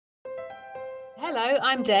Hello,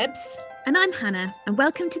 I'm Debs. And I'm Hannah, and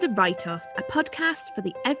welcome to The Write-Off, a podcast for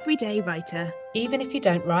the everyday writer. Even if you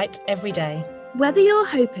don't write every day. Whether you're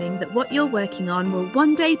hoping that what you're working on will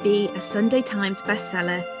one day be a Sunday Times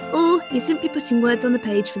bestseller, or you're simply putting words on the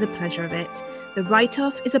page for the pleasure of it, The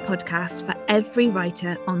Write-Off is a podcast for every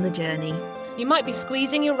writer on the journey. You might be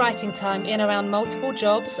squeezing your writing time in around multiple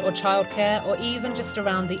jobs or childcare, or even just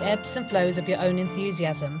around the ebbs and flows of your own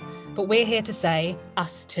enthusiasm. But we're here to say,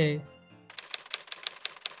 us too.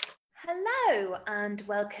 Hello and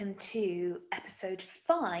welcome to episode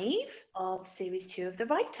 5 of series 2 of The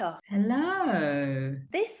Write-Off. Hello.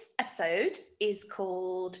 This episode is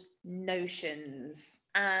called Notions,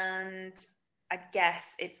 and I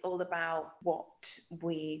guess it's all about what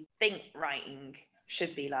we think writing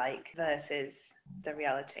should be like versus the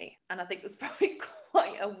reality. And I think there's probably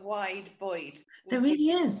quite a wide void. There really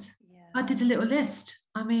is. Yeah. I did a little list.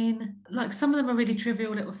 I mean, like some of them are really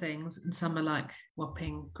trivial little things and some are like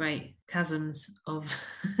whopping great chasms of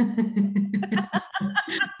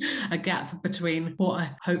a gap between what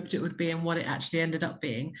I hoped it would be and what it actually ended up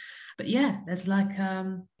being. But yeah, there's like...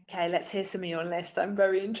 Okay, let's hear some of your list. I'm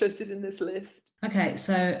very interested in this list. Okay,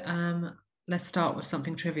 so let's start with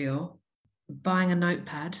something trivial. Buying a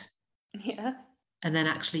notepad. Yeah. And then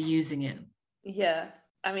actually using it. Yeah.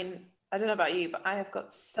 I mean, I don't know about you, but I have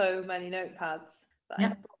got so many notepads that I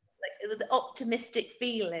have like the optimistic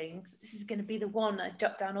feeling. This is going to be the one I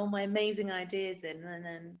jot down all my amazing ideas in, and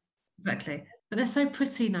then exactly. But they're so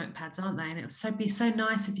pretty notepads, aren't they? And it would be so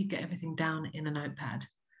nice if you get everything down in a notepad.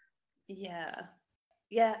 Yeah.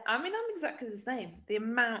 I mean, I'm exactly the same. The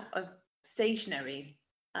amount of stationery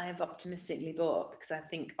I have optimistically bought because I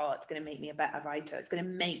think, it's going to make me a better writer. It's going to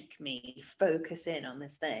make me focus in on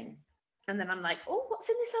this thing. And then I'm like, what's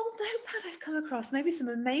in this old notepad I've come across? Maybe some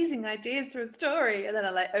amazing ideas for a story. And then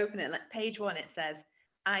I open it, page 1, it says,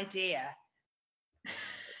 idea.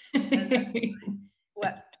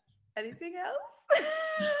 What? Anything else?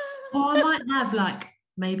 Well, I might have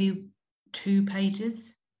maybe 2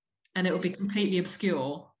 pages and it will be completely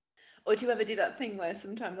obscure. Or do you ever do that thing where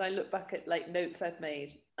sometimes I look back at notes I've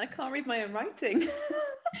made? I can't read my own writing.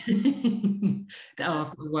 I've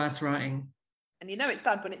got the worst writing. And you know it's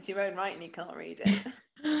bad when it's your own writing, you can't read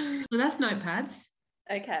it. So that's notepads.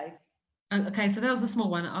 Okay. Okay, so that was a small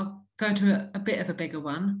one. I'll go to a bit of a bigger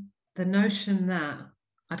one. The notion that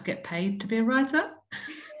I'd get paid to be a writer.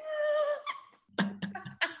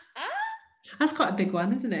 That's quite a big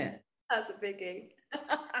one, isn't it? That's a biggie.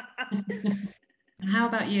 And how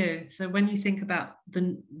about you? So when you think about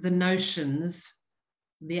the notions,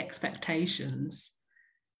 the expectations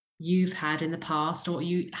you've had in the past or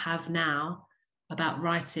you have now about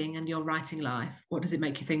writing and your writing life, what does it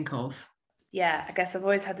make you think of? Yeah, I guess I've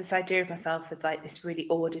always had this idea of myself as this really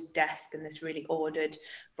ordered desk and this really ordered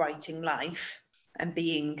writing life, and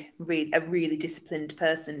being a really disciplined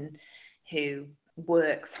person who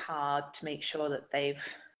works hard to make sure that they've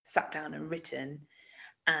sat down and written.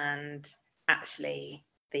 And actually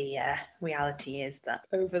the reality is that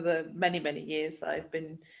over the many, many years I've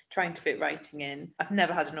been trying to fit writing in, I've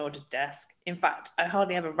never had an ordered desk. In fact, I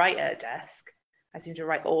hardly ever write at a desk. I seem to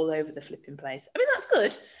write all over the flipping place. I mean, that's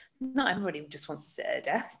good. Not everybody just wants to sit at a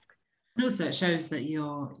desk. And also it shows that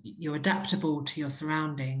you're adaptable to your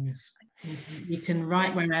surroundings. You can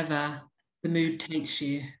write wherever the mood takes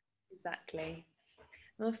you. Exactly.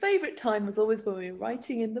 My favourite time was always when we were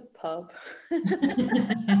writing in the pub.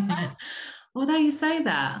 Although you say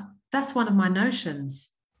that, that's one of my notions.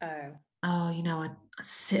 Oh, I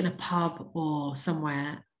sit in a pub or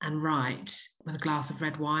somewhere and write with a glass of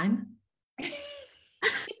red wine.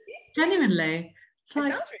 Genuinely. It sounds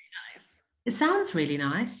really nice. It sounds really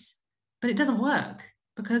nice, but it doesn't work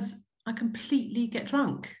because I completely get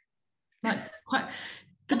drunk. But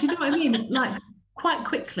do you know what I mean? Quite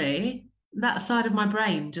quickly, that side of my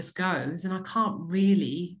brain just goes and I can't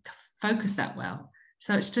really focus that well.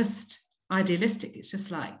 So it's just idealistic. It's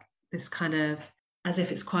just this kind of, as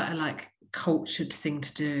if it's quite a cultured thing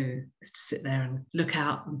to do, is to sit there and look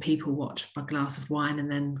out and people watch a glass of wine and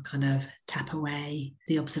then kind of tap away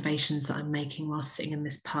the observations that I'm making while sitting in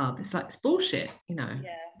this pub. It's bullshit,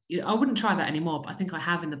 Yeah. I wouldn't try that anymore, but I think I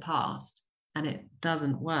have in the past and it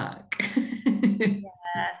doesn't work. Yeah.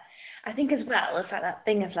 I think as well, it's that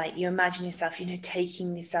thing of you imagine yourself,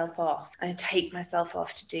 taking yourself off. I take myself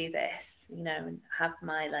off to do this, and have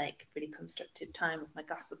my really constructed time with my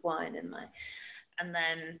glass of wine and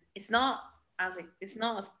then it's not as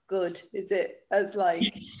good, is it? As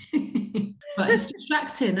But it's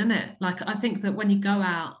distracting, isn't it? I think that when you go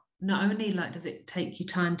out, not only does it take you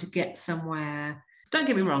time to get somewhere Don't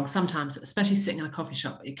get me wrong, sometimes, especially sitting in a coffee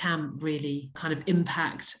shop, it can really kind of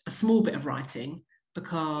impact a small bit of writing,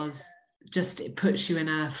 because just it puts you in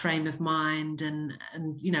a frame of mind, and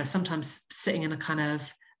sometimes sitting in a kind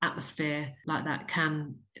of atmosphere like that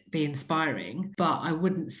can be inspiring, but I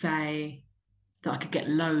wouldn't say that I could get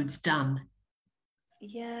loads done.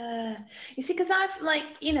 Yeah. You see, because I've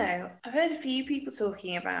I've heard a few people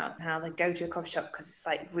talking about how they go to a coffee shop because it's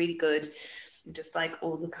like really good. And just like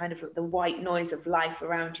all the kind of the white noise of life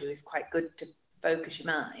around you is quite good to focus your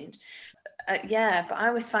mind. Yeah, but I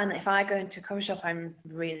always find that if I go into a coffee shop, I'm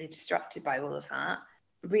really distracted by all of that.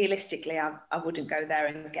 Realistically, I wouldn't go there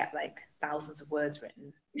and get like thousands of words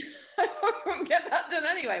written. I won't get that done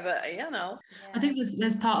anyway, but Yeah. I think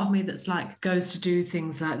there's part of me that's like goes to do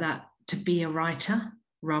things like that to be a writer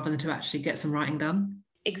rather than to actually get some writing done.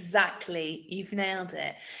 Exactly, you've nailed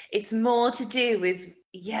it. It's more to do with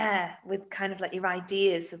kind of like your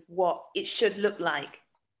ideas of what it should look like.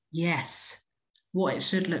 Yes, what it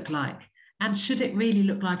should look like. And should it really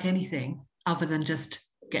look like anything other than just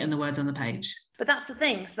getting the words on the page? But that's the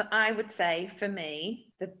thing. So I would say for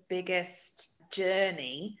me, the biggest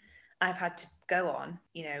journey I've had to go on,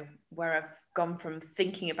 where I've gone from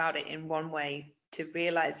thinking about it in one way to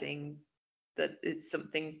realizing that it's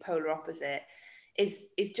something polar opposite, is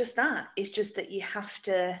just that. It's just that you have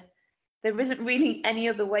to, there isn't really any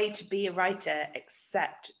other way to be a writer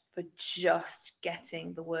except for just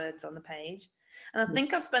getting the words on the page. And I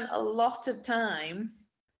think I've spent a lot of time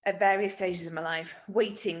at various stages of my life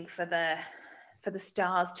waiting for the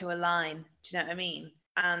stars to align. Do you know what I mean?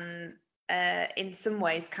 And in some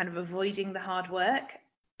ways kind of avoiding the hard work.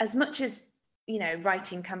 As much as,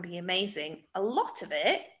 writing can be amazing, a lot of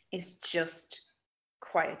it is just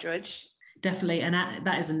quite a drudge. Definitely. And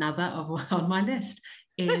that is another on my list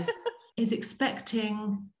is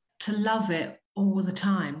expecting to love it all the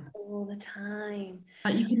time. All the time.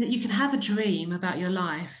 Like you can have a dream about your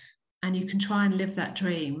life and you can try and live that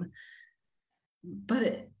dream,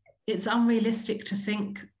 but it's unrealistic to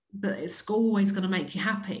think that it's always going to make you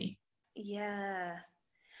happy. Yeah.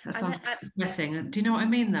 That sounds depressing. Do you know what I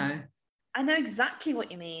mean, though? I know exactly what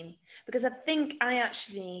you mean, because I think I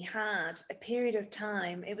actually had a period of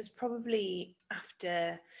time, it was probably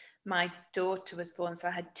after my daughter was born, so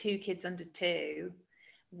I had 2 kids under 2,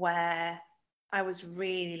 where I was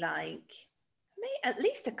really like, at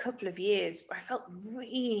least a couple of years where I felt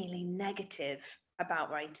really negative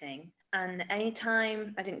about writing. And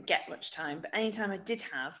anytime, I didn't get much time, but anytime I did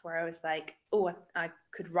have where I was like, oh, I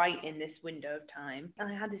could write in this window of time,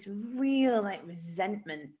 and I had this real like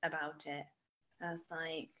resentment about it. I was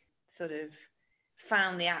like, sort of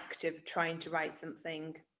found the act of trying to write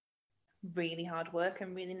something really hard work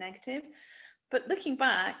and really negative. But looking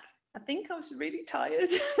back, I think I was really tired.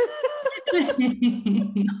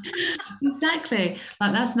 Exactly.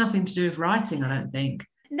 Like that's nothing to do with writing, I don't think.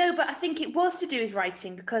 No, but I think it was to do with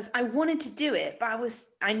writing, because I wanted to do it, but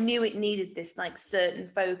I knew it needed this like certain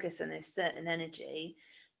focus and this certain energy,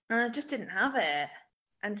 and I just didn't have it.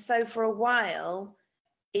 And so for a while,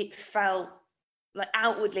 it felt like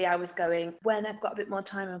outwardly I was going, when I've got a bit more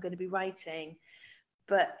time, I'm going to be writing.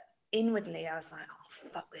 But inwardly, I was like, oh,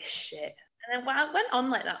 fuck this shit. And then I went on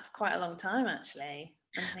like that for quite a long time, actually.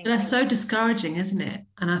 That's so discouraging, isn't it?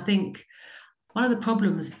 And I think one of the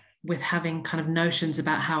problems with having kind of notions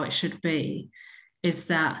about how it should be is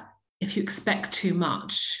that if you expect too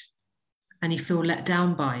much and you feel let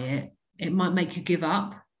down by it, it might make you give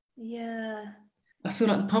up. Yeah. I feel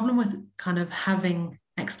like the problem with kind of having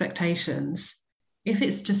expectations, if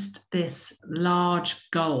it's just this large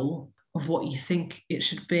goal of what you think it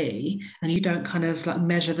should be, and you don't kind of like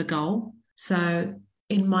measure the goal. So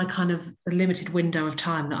in my kind of limited window of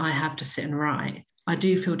time that I have to sit and write, I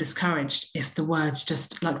do feel discouraged if the words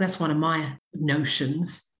just like, that's one of my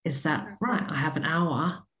notions, is that, right, I have an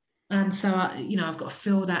hour. And so, I've got to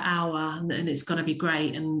fill that hour and it's going to be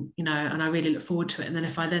great. And, and I really look forward to it. And then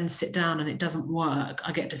if I then sit down and it doesn't work,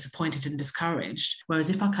 I get disappointed and discouraged.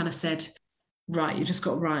 Whereas if I kind of said, right, you just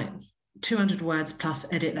got to write 200 words plus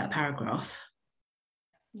edit that paragraph.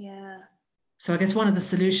 Yeah. So I guess one of the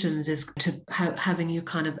solutions is to having your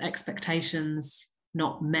kind of expectations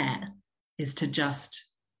not met is to just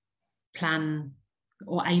plan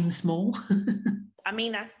or aim small. I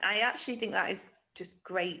mean, I actually think that is just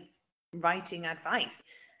great writing advice.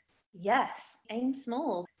 Yes, aim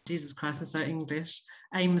small. Jesus Christ, that's so English.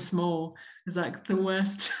 Aim small is like the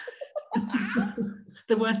worst,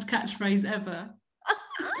 the worst catchphrase ever.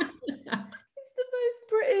 It's the most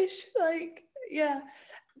British, like, yeah.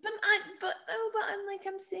 But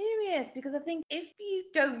I'm serious, because I think if you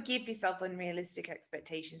don't give yourself unrealistic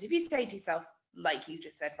expectations, if you say to yourself, like you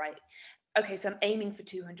just said, right, okay, so I'm aiming for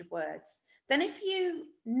 200 words. Then if you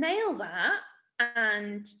nail that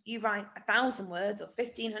and you write 1,000 words or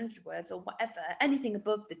 1,500 words or whatever, anything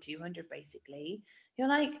above the 200 basically, you're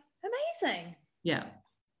like, amazing. Yeah.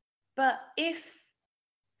 But if,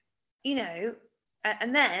 you know,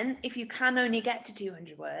 and then if you can only get to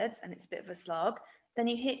 200 words and it's a bit of a slog, then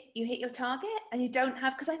you hit your target and you don't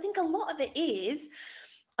have, because I think a lot of it is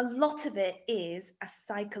a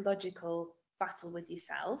psychological battle with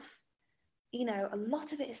yourself. You know, a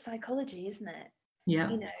lot of it is psychology, isn't it? Yeah.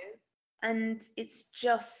 You know, and it's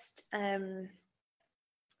just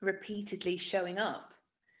repeatedly showing up.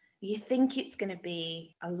 You think it's going to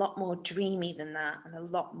be a lot more dreamy than that, and a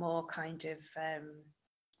lot more kind of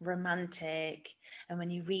romantic. And when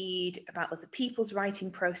you read about other people's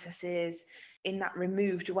writing processes in that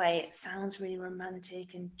removed way, it sounds really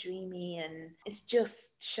romantic and dreamy, and it's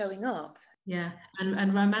just showing up. Yeah.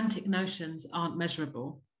 And romantic notions aren't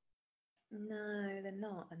measurable. No, they're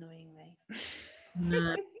not, annoyingly.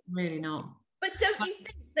 No, really not. But don't you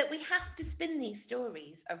think that we have to spin these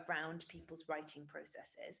stories around people's writing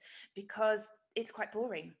processes, because it's quite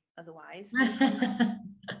boring otherwise?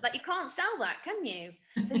 Like, you can't sell that, can you?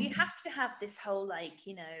 So you have to have this whole, like,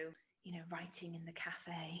 you know, writing in the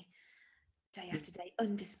cafe day after day,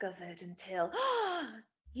 undiscovered until,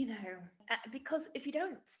 you know, because if you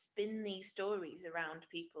don't spin these stories around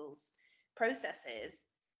people's processes,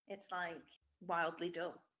 it's like wildly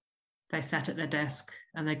dull. They sat at their desk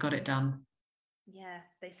and they got it done. Yeah,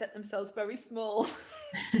 they set themselves very small.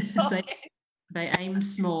 they aimed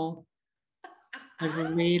small over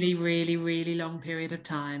a really, really, really long period of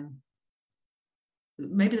time.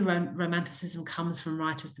 Maybe the romanticism comes from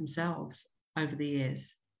writers themselves over the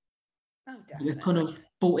years. Oh, definitely. They've kind of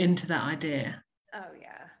bought into that idea. Oh,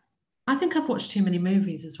 yeah. I think I've watched too many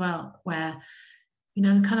movies as well, where, you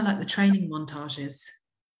know, kind of like the training montages.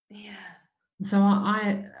 Yeah. So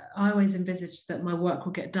I always envisaged that my work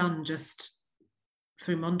would get done just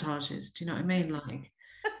through montages. Do you know what I mean? Like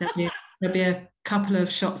there'll be a couple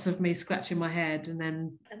of shots of me scratching my head, and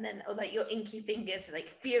then or like your inky fingers like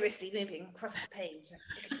furiously moving across the page,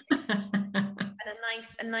 and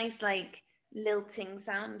a nice like lilting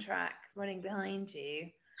soundtrack running behind you.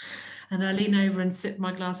 And I lean over and sip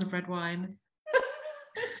my glass of red wine.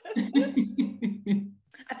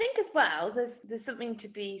 I think as well, there's something to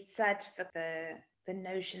be said for the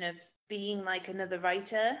notion of being like another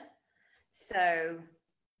writer. So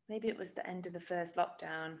maybe it was the end of the first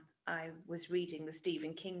lockdown, I was reading the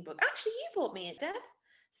Stephen King book. Actually, you bought me it, Deb.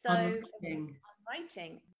 So on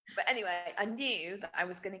writing. But anyway, I knew that I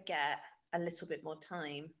was going to get a little bit more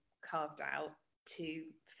time carved out to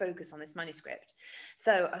focus on this manuscript.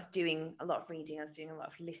 So I was doing a lot of reading, I was doing a lot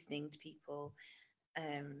of listening to people,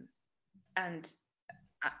 and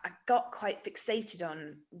I got quite fixated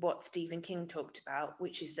on what Stephen King talked about,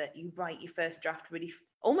 which is that you write your first draft really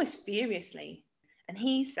almost furiously. And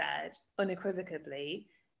he said unequivocally,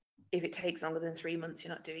 if it takes longer than 3 months,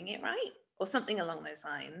 you're not doing it right, or something along those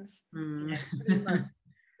lines. You know, 3 months,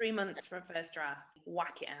 3 months for a first draft,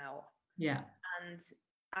 whack it out. Yeah. And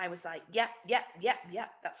I was like, yep,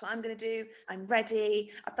 that's what I'm going to do. I'm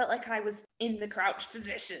ready. I felt like I was in the crouch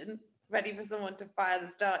position, ready for someone to fire the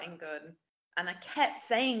starting gun. And I kept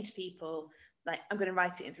saying to people, like, I'm going to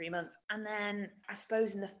write it in 3 months. And then I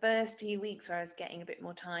suppose in the first few weeks where I was getting a bit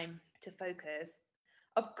more time to focus,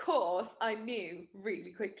 of course, I knew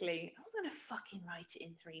really quickly I was going to fucking write it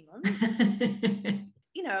in 3 months.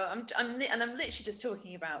 You know, I'm literally just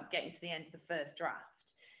talking about getting to the end of the first draft.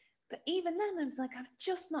 But even then, I was like, I'm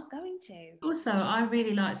just not going to. Also, I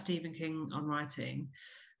really like Stephen King on writing,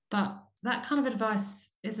 but that kind of advice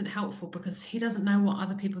isn't helpful because he doesn't know what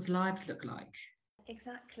other people's lives look like.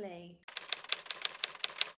 Exactly.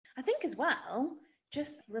 I think as well,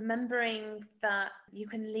 just remembering that you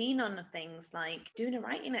can lean on things like doing a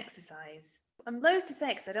writing exercise. I'm loath to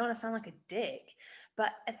say it because I don't want to sound like a dick,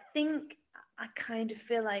 but I think I kind of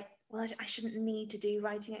feel like, well, I shouldn't need to do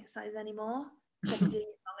writing exercise anymore. I've been doing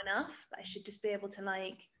it long enough. I should just be able to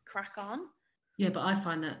like crack on. Yeah, but I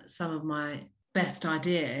find that some of my best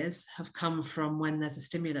ideas have come from when there's a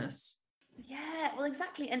stimulus. Yeah, well,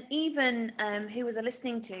 exactly. And even who was I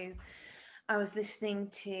listening to? I was listening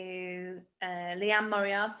to Liane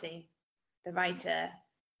Moriarty, the writer,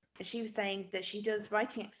 and she was saying that she does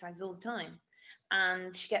writing exercises all the time,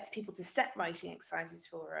 and she gets people to set writing exercises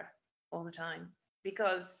for her all the time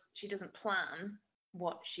because she doesn't plan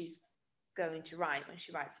what she's going to write when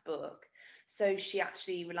she writes a book. So she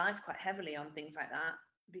actually relies quite heavily on things like that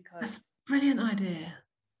because... That's a brilliant idea.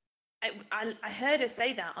 I heard her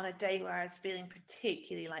say that on a day where I was feeling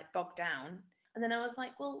particularly like bogged down. And then I was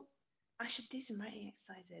like, well, I should do some writing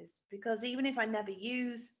exercises, because even if I never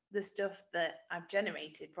use the stuff that I've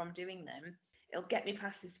generated from doing them, it'll get me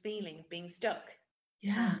past this feeling of being stuck.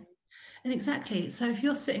 Yeah. And exactly. So if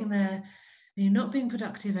you're sitting there and you're not being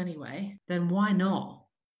productive anyway, then why not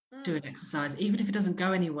do an exercise? Even if it doesn't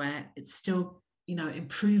go anywhere, it's still,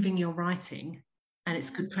 improving your writing, and it's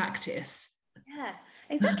good practice. Yeah,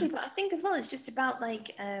 exactly. But I think as well, it's just about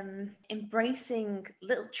like embracing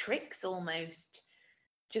little tricks almost,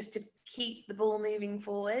 just to keep the ball moving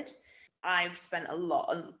forward. I've spent a lot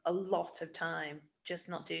of time just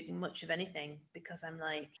not doing much of anything because I'm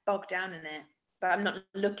like bogged down in it, but I'm not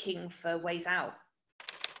looking for ways out.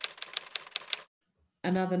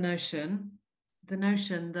 Another notion, the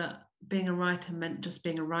notion that being a writer meant just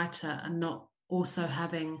being a writer and not also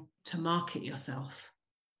having to market yourself.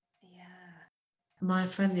 Yeah. My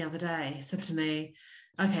friend the other day said to me,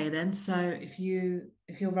 okay, then, so if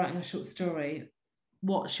you're writing a short story,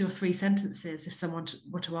 what's your 3 sentences if someone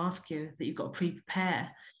were to ask you that you've got to pre-prepare,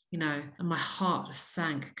 and my heart just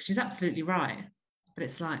sank, because she's absolutely right. But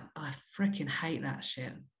it's like, I freaking hate that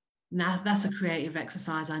shit. Now that's a creative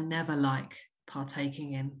exercise I never like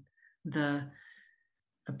partaking in,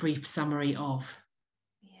 a brief summary of.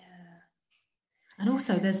 Yeah. And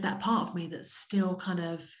also there's that part of me that's still kind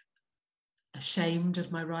of ashamed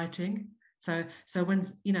of my writing. So when,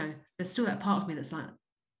 there's still that part of me that's like,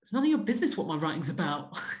 it's none of your business what my writing's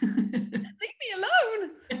about. Leave me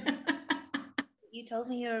alone. You told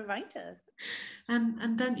me you're a writer.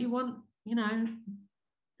 And don't you want,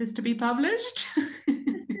 this to be published?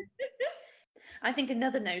 I think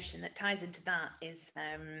another notion that ties into that is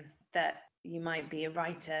that you might be a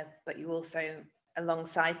writer, but you also,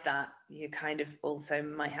 alongside that, you kind of also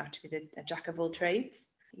might have to be a jack of all trades.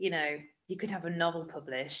 You could have a novel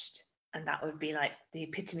published, and that would be like the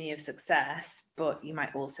epitome of success, but you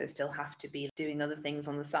might also still have to be doing other things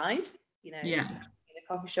on the side, Yeah. in a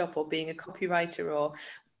coffee shop or being a copywriter or,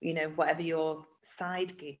 whatever your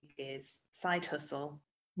side gig is, side hustle.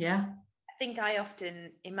 Yeah. I think I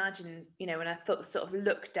often imagine, when I sort of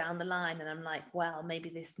look down the line and I'm like, well, maybe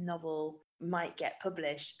this novel might get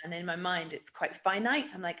published. And in my mind, it's quite finite.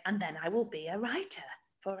 I'm like, and then I will be a writer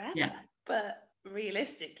forever. Yeah. But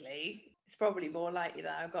realistically, it's probably more likely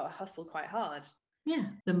that I've got to hustle quite hard. Yeah.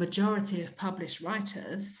 The majority of published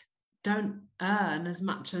writers don't earn as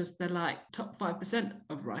much as the top 5%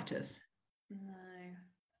 of writers. No.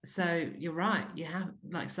 So you're right. You have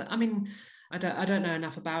I don't know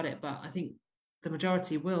enough about it, but I think the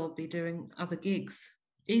majority will be doing other gigs,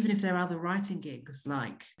 even if there are other writing gigs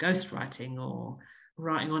like ghostwriting or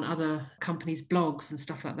writing on other companies' blogs and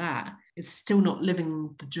stuff like that. It's still not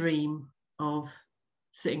living the dream of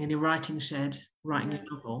sitting in your writing shed writing a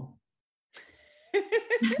novel.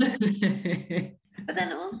 But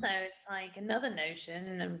then also it's like another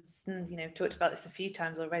notion, and talked about this a few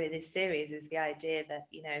times already, this series, is the idea that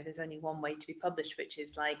there's only one way to be published, which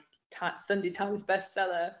is like Sunday Times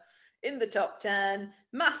bestseller, in the top 10,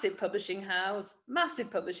 massive publishing house,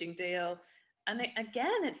 massive publishing deal. And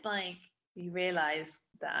again, it's like you realize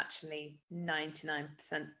that actually 99%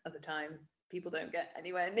 of the time people don't get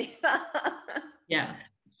anywhere near that. Yeah,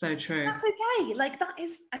 so true. That's okay. Like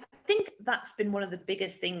I think that's been one of the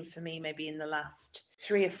biggest things for me, maybe in the last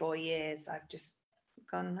 3 or 4 years. I've just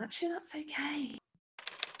gone, actually, that's okay.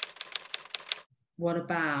 What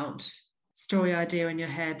about story idea in your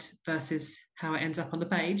head versus how it ends up on the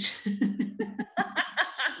page?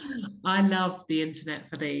 I love the internet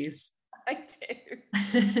for these. I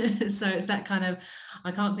do. So it's that kind of,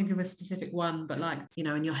 I can't think of a specific one, but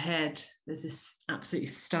in your head, there's this absolutely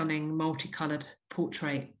stunning multicolored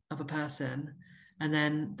portrait of a person. And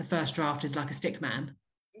then the first draft is like a stick man.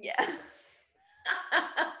 Yeah.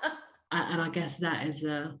 And I guess that is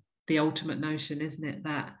the ultimate notion, isn't it?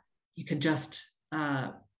 That you can just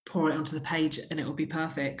pour it onto the page and it will be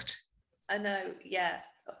perfect. I know. Yeah,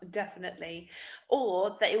 definitely.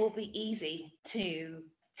 Or that it will be easy to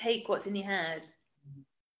take what's in your head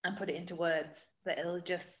and put it into words, that it'll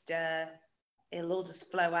all just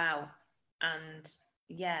flow out, and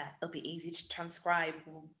it'll be easy to transcribe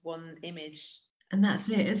one image. And that's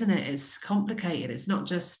it, isn't it? It's complicated. It's not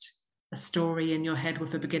just a story in your head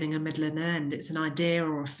with a beginning, a middle, and an end. It's an idea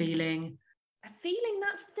or a feeling. A feeling,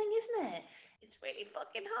 that's the thing, isn't it? It's really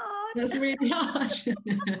fucking hard. It's really hard.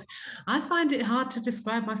 I find it hard to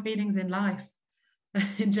describe my feelings in life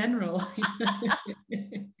in general.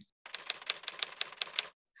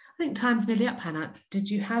 I think time's nearly up, Hannah. Did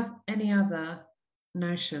you have any other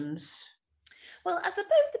notions? Well, I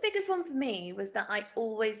suppose the biggest one for me was that I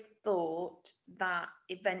always thought that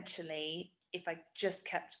eventually, if I just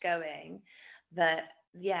kept going, that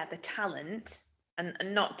the talent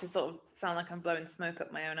and not to sort of sound like I'm blowing smoke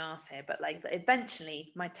up my own arse here, but like that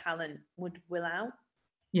eventually my talent would will out.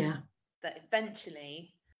 Yeah. That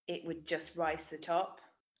eventually it would just rise to the top,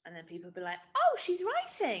 and then people would be like, oh, she's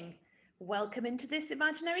writing. Welcome into this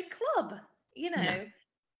imaginary club, you know. Yeah.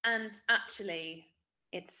 And actually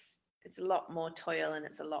it's a lot more toil and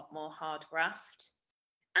it's a lot more hard graft.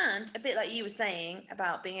 And a bit like you were saying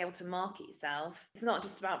about being able to market yourself, it's not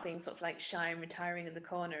just about being sort of like shy and retiring in the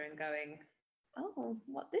corner and going, oh,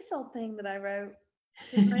 what this old thing that I wrote?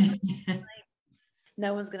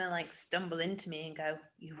 No one's going to like stumble into me and go,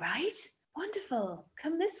 you write? Wonderful.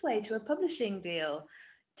 Come this way to a publishing deal.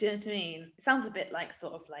 Do you know what I mean? It sounds a bit like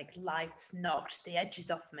sort of like life's knocked the edges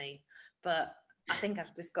off me, but I think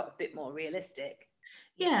I've just got a bit more realistic.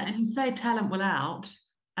 Yeah, and you say talent will out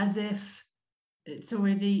as if it's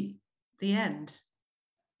already the end.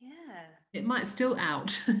 Yeah. It might still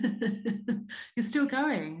out. You're still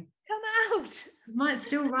going. Come out. It might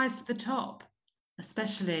still rise to the top,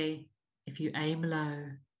 especially if you aim low.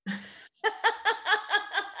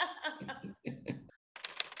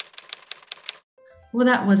 Well,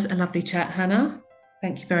 that was a lovely chat, Hannah.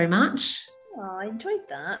 Thank you very much. Oh, I enjoyed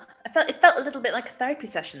that. It felt a little bit like a therapy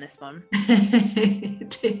session, this one.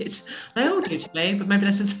 It did. They all do today, but maybe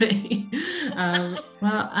that's just me.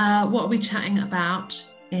 What are we chatting about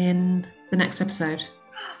in the next episode?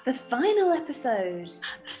 The final episode.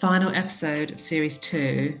 The final episode of Series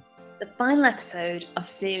 2. The final episode of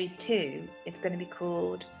Series 2 is going to be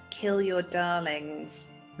called Kill Your Darlings.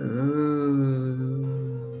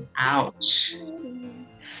 Ooh. Ouch.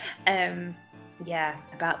 Yeah,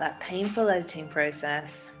 about that painful editing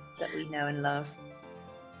process that we know and love.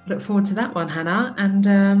 Look forward to that one, Hannah.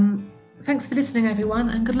 And thanks for listening, everyone,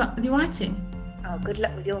 and good luck with your writing. Oh, good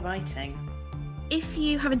luck with your writing. If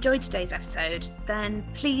you have enjoyed today's episode, then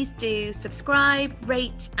please do subscribe,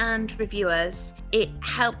 rate and review us. It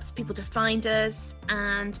helps people to find us,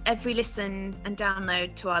 and every listen and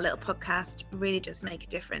download to our little podcast really does make a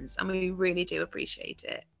difference, and we really do appreciate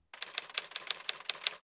it.